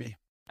need it to be.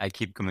 I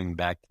keep coming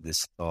back to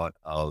this thought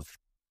of,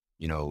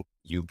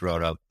 you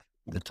brought up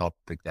the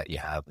topic that you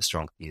have a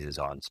strong thesis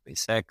on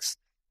SpaceX,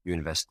 you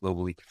invest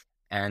globally.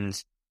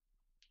 And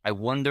I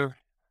wonder,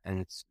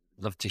 and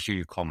I'd love to hear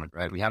your comment,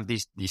 right? We have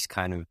these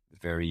kind of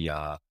very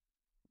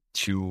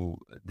two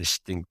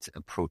distinct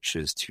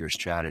approaches to your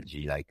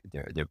strategy, like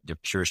they're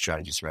pure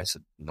strategies, right?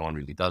 So no one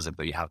really does it,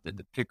 but you have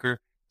the picker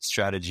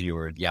strategy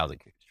or the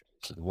allocator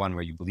strategy. So the one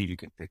where you believe you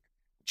can pick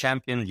a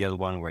champion, the other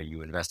one where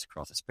you invest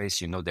across the space,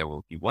 there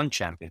will be one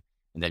champion,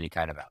 and then you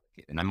kind of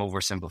allocate. And I'm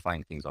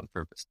oversimplifying things on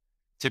purpose.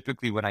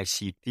 Typically, when I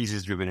see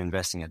thesis-driven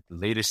investing at the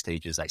later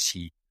stages, I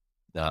see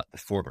the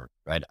former,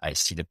 right? I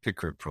see the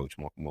picker approach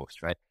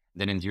most, right?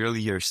 Then in the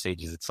earlier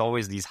stages, it's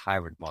always these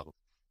hybrid models.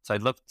 So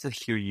I'd love to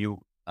hear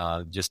you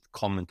just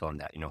comment on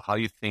that, how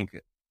you think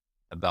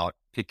about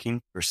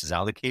picking versus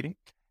allocating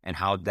and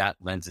how that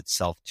lends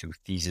itself to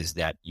thesis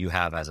that you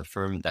have as a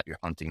firm that you're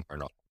hunting or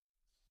not.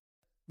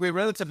 We're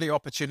relatively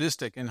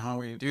opportunistic in how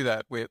we do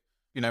that.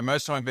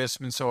 Most of our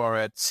investments are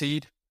at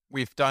seed.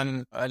 We've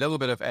done a little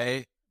bit of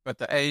A, but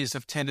the A's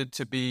have tended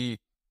to be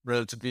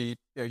relatively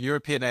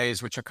European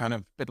A's, which are kind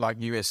of a bit like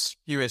US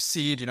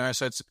seed,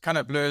 so it's kind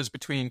of blurs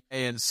between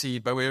A and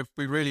seed, but we're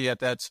really at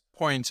that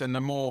point. And the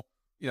more,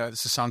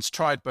 this sounds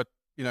trite, but,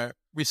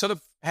 we sort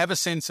of have a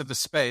sense of the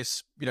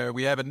space.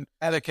 We have an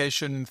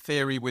allocation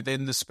theory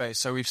within the space.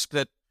 So we've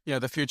split,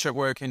 the future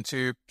work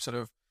into sort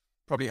of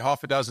probably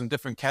half a dozen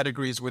different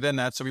categories within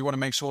that. So we want to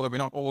make sure that we're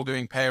not all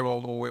doing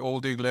payroll, or we're all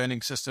doing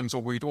learning systems,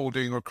 or we're all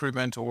doing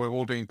recruitment, or we're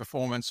all doing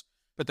performance,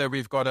 but that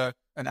we've got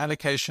an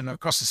allocation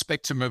across the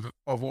spectrum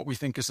of what we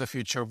think is the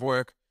future of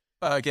work.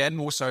 Again,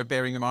 also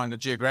bearing in mind the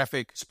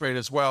geographic spread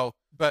as well.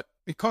 But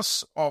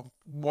because of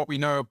what we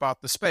know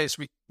about the space,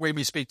 when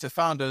we speak to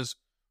founders,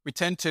 we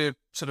tend to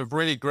sort of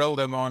really grill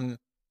them on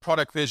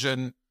product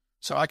vision.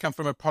 So I come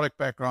from a product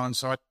background,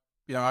 so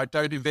I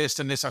don't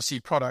invest unless I see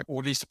product, or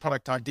at least a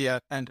product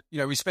idea. And,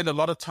 we spend a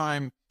lot of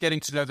time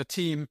getting to know the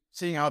team,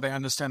 seeing how they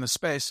understand the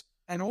space,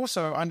 and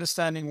also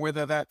understanding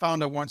whether that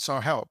founder wants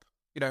our help.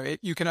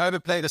 You can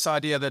overplay this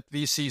idea that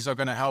VCs are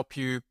going to help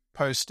you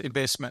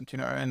post-investment,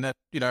 and that,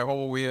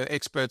 we're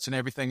experts in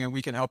everything and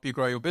we can help you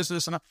grow your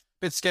business. And I'm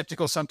a bit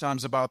skeptical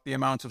sometimes about the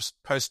amount of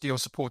post-deal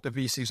support that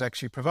VCs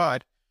actually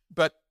provide.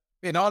 But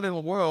in our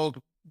little world,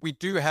 we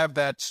do have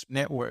that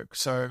network.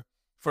 So,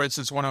 for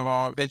instance, one of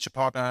our venture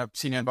partner,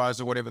 senior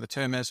advisor, whatever the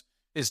term is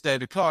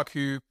David Clark,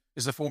 who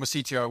is the former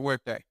CTO at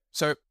Workday.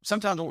 So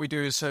sometimes what we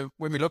do is, so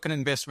when we look at an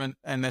investment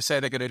and they say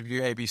they're going to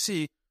do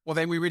ABC, well,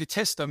 then we really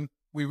test them.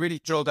 We really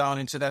drill down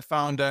into that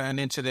founder and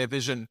into their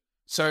vision.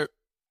 So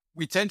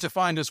we tend to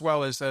find as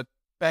well is that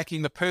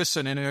backing the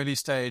person in an early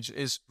stage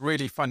is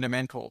really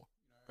fundamental.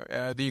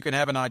 You can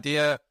have an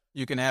idea,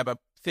 you can have a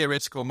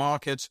theoretical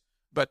market,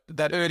 but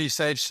that early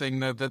stage thing,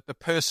 the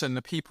person,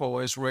 the people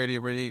is really,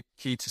 really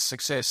key to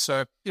success.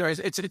 So,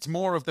 it's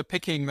more of the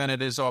picking than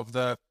it is of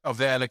the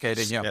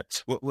allocating. Yeah.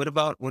 What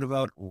about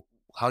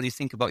how do you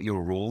think about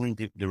your role in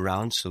the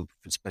round? So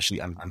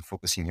especially I'm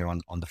focusing here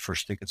on the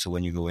first ticket. So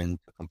when you go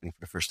into a company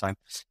for the first time,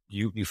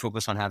 you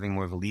focus on having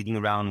more of a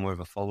leading round, more of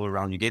a follow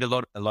round. You get a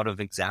lot of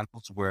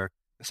examples where,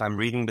 if I'm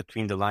reading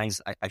between the lines,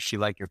 I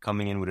feel like you're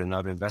coming in with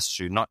another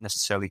investor. You're not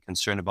necessarily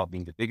concerned about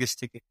being the biggest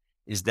ticket.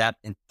 Is that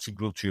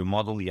integral to your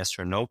model? Yes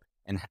or no?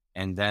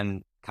 And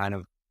then kind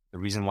of the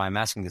reason why I'm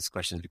asking this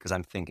question is because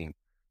I'm thinking,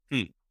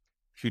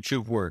 future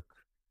of work,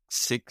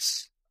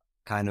 6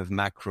 kind of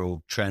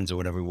macro trends or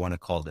whatever we want to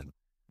call them,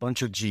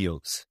 bunch of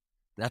geos.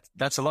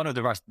 That's a lot of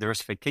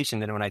diversification.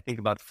 Then when I think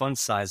about fund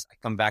size, I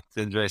come back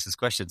to Andreas's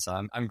question.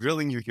 So I'm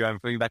grilling you here. I'm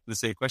going back to the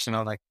same question.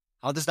 I'm like,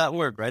 how does that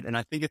work, right? And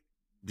I think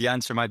the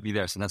answer might be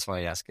there. So that's why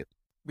I ask it.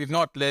 We've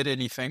not led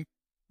anything,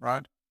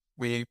 right?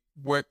 We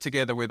work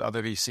together with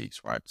other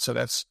VCs, right? So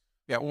that's,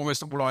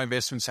 almost all our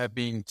investments have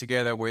been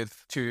together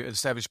with 2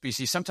 established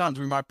VCs. Sometimes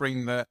we might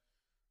bring the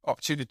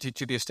opportunity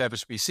to the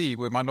established VC.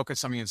 We might look at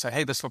something and say,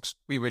 hey,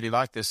 we really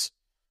like this.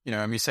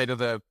 And we say to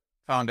the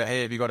founder,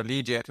 hey, have you got a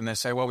lead yet? And they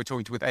say, well, we're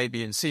talking with A,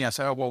 B, and C. I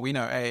say, oh, well, we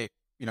know A,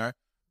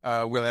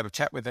 we'll have a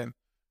chat with them.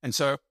 And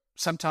so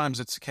sometimes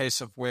it's a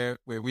case of where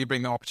we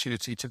bring the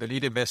opportunity to the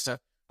lead investor.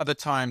 Other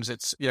times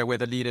it's where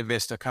the lead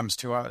investor comes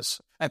to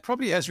us. And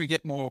probably as we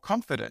get more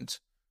confident,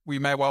 we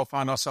may well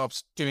find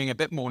ourselves doing a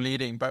bit more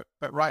leading. But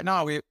right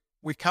now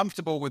we're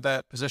comfortable with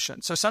that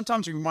position. So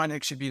sometimes we might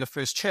actually be the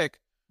first check,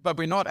 but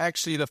we're not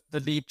actually the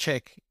lead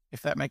check,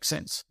 if that makes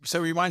sense.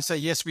 So we might say,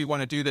 yes, we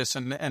want to do this.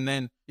 And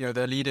then,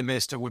 the lead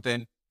investor would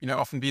then,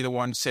 often be the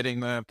one setting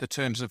the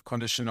terms of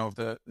condition of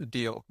the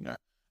deal.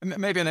 And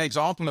maybe an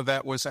example of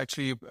that was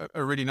actually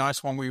a really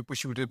nice one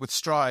which we did with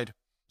Stride.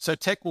 So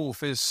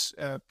TechWolf is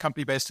a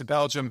company based in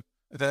Belgium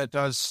that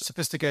does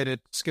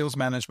sophisticated skills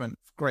management,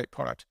 great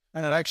product.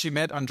 And I actually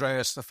met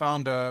Andreas, the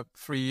founder,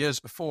 3 years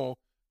before,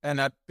 and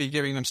I'd be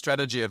giving them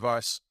strategy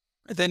advice.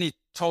 And then he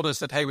told us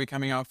that, hey, we're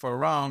coming out for a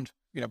round,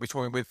 we're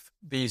talking with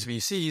these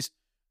VCs,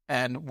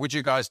 and would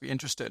you guys be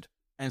interested?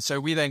 And so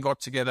we then got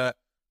together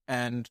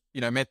and,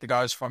 met the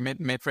guys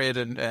met Fred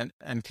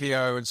and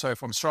Cleo and so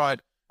from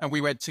Stride, and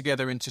we went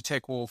together into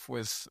TechWolf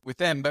with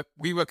them. But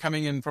we were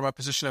coming in from a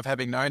position of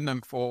having known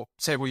them for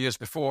several years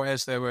before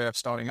as they were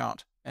starting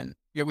out. And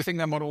we think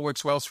that model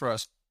works well for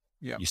us.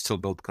 Yeah. You still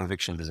build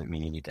conviction, doesn't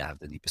mean you need to have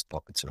the deepest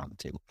pockets around the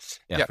table.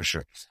 Yeah. For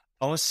sure.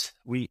 Thomas,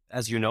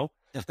 as you know,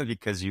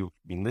 because you've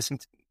been listening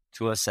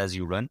to us as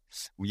you run,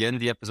 we end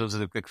the episodes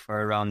with a quick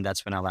fire round.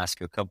 That's when I'll ask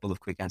you a couple of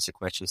quick answer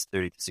questions,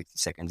 30 to 60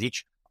 seconds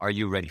each. Are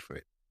you ready for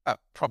it?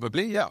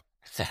 Probably, yeah.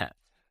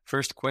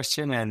 First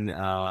question, and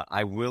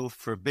I will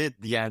forbid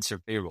the answer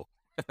payroll.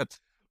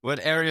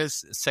 What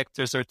areas,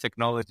 sectors, or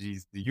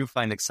technologies do you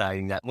find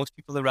exciting that most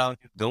people around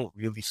you don't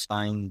really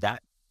find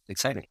that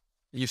exciting?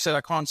 You said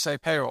I can't say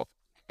payroll.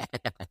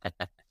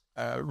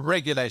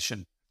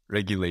 Regulation.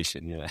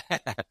 Regulation, yeah.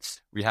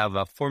 We have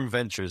Form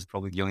Ventures,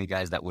 probably the only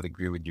guys that would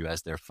agree with you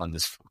as their fund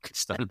is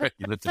focused on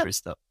regulatory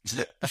stuff.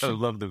 I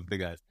love them, the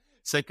guys.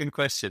 Second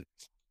question,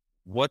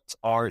 what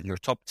are your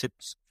top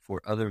tips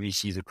for other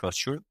VCs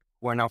across Europe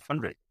who are now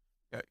fundraising?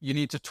 You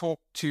need to talk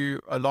to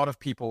a lot of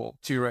people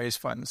to raise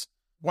funds.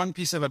 One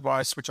piece of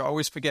advice, which I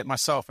always forget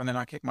myself and then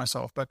I kick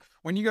myself, but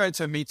when you go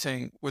into a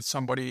meeting with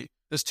somebody,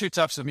 there's two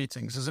types of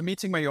meetings. There's a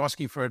meeting where you're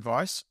asking for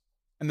advice,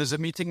 and there's a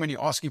meeting when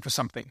you're asking for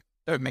something.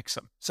 Don't mix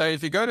them. So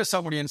if you go to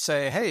somebody and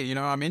say, hey,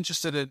 I'm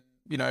interested in,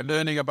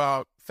 learning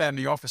about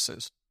family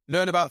offices,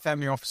 learn about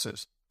family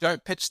offices.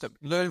 Don't pitch them.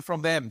 Learn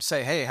from them.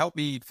 Say, hey, help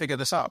me figure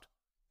this out.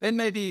 Then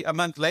maybe a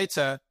month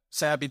later,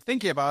 say, I've been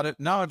thinking about it.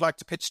 Now I'd like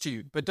to pitch to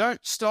you. But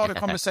don't start a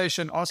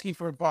conversation asking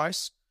for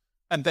advice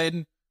and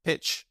then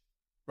pitch,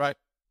 right?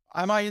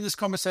 Am I in this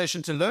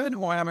conversation to learn,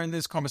 or am I in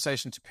this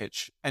conversation to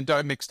pitch? And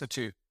don't mix the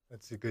two.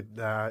 That's a good,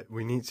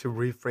 we need to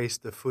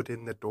rephrase the foot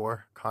in the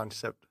door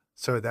concept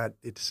so that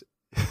it's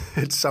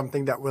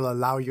something that will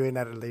allow you in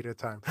at a later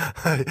time.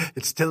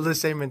 It's still the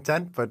same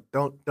intent, but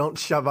don't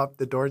shove up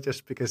the door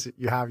just because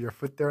you have your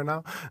foot there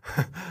now.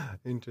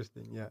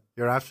 Interesting. Yeah,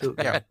 you're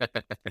absolutely right.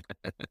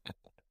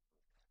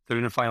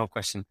 Third and final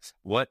question.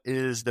 What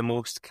is the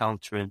most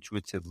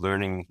counterintuitive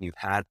learning you've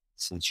had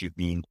since you've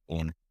been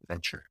in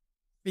venture?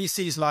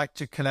 VCs like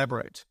to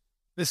collaborate.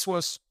 This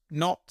was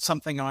not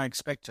something I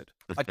expected.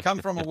 I'd come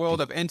from a world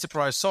of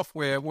enterprise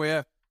software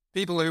where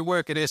people who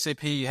work at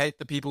SAP hate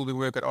the people who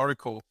work at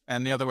Oracle,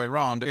 and the other way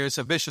around. It's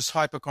a vicious,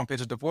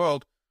 hyper-competitive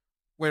world,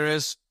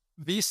 whereas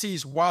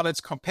VCs, while it's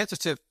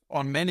competitive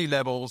on many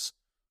levels,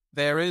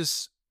 there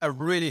is a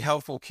really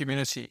helpful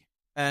community.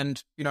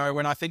 And,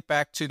 when I think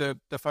back to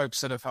the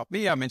folks that have helped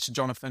me, I mentioned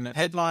Jonathan at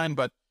Headline,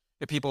 but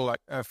the people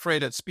like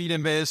Fred at Speed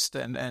Invest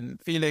and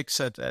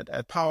Felix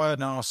at Power,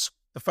 now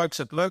the folks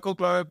at Local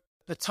Globe,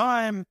 the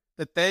time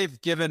that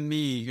they've given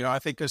me, I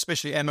think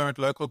especially Emma at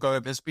Local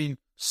Globe has been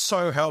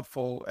so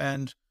helpful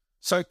and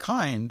so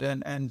kind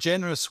and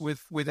generous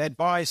with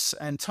advice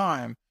and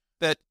time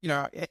that,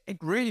 it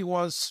really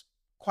was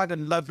quite a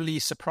lovely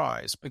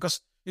surprise.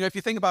 Because, if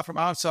you think about from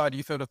outside,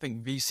 you sort of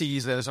think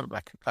VCs, they're sort of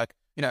like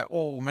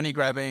all money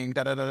grabbing,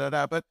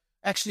 da-da-da-da-da. But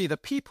actually the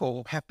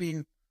people have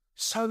been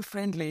so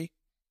friendly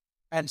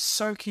and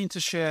so keen to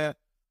share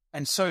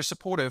and so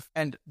supportive.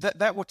 And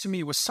that what to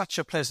me was such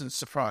a pleasant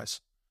surprise.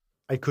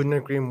 I couldn't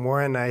agree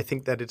more. And I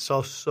think that it's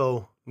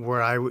also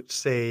where I would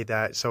say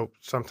that, so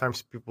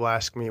sometimes people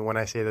ask me when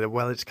I say that,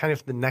 well, it's kind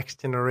of the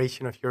next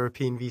generation of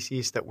European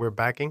VCs that we're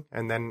backing.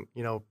 And then,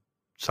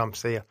 some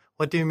say,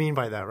 what do you mean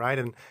by that, right?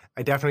 And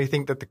I definitely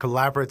think that the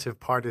collaborative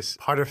part is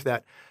part of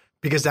that,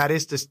 because that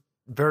is this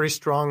very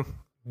strong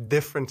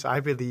difference,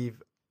 I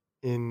believe,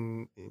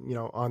 in,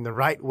 on the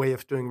right way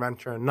of doing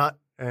venture and not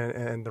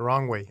and the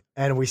wrong way.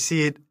 And we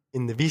see it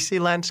in the VC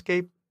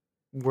landscape,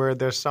 where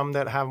there's some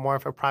that have more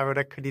of a private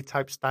equity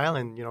type style,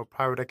 and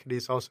private equity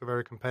is also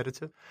very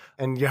competitive.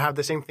 And you have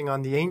the same thing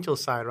on the angel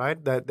side,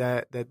 right? That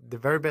the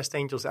very best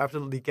angels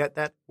absolutely get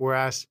that,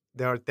 whereas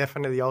there are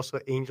definitely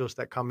also angels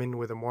that come in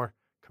with a more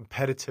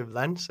competitive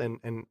lens, and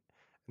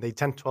they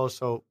tend to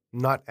also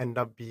not end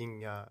up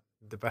being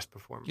the best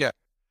performer. Yeah,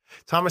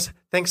 Thomas,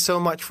 thanks so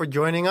much for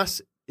joining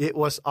us. It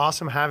was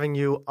awesome having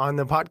you on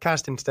the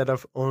podcast instead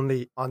of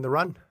only on the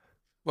run.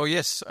 Well,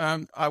 yes,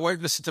 I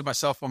won't listen to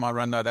myself on my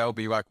run, though. That would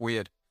be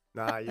weird.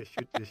 Nah, you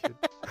should.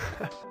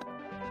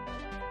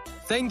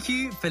 Thank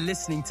you for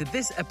listening to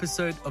this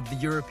episode of the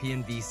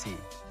European VC,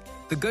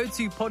 the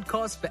go-to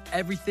podcast for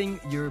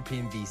everything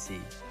European VC.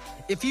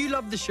 If you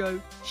love the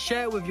show,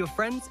 share it with your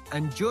friends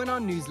and join our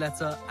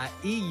newsletter at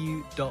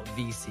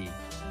eu.vc.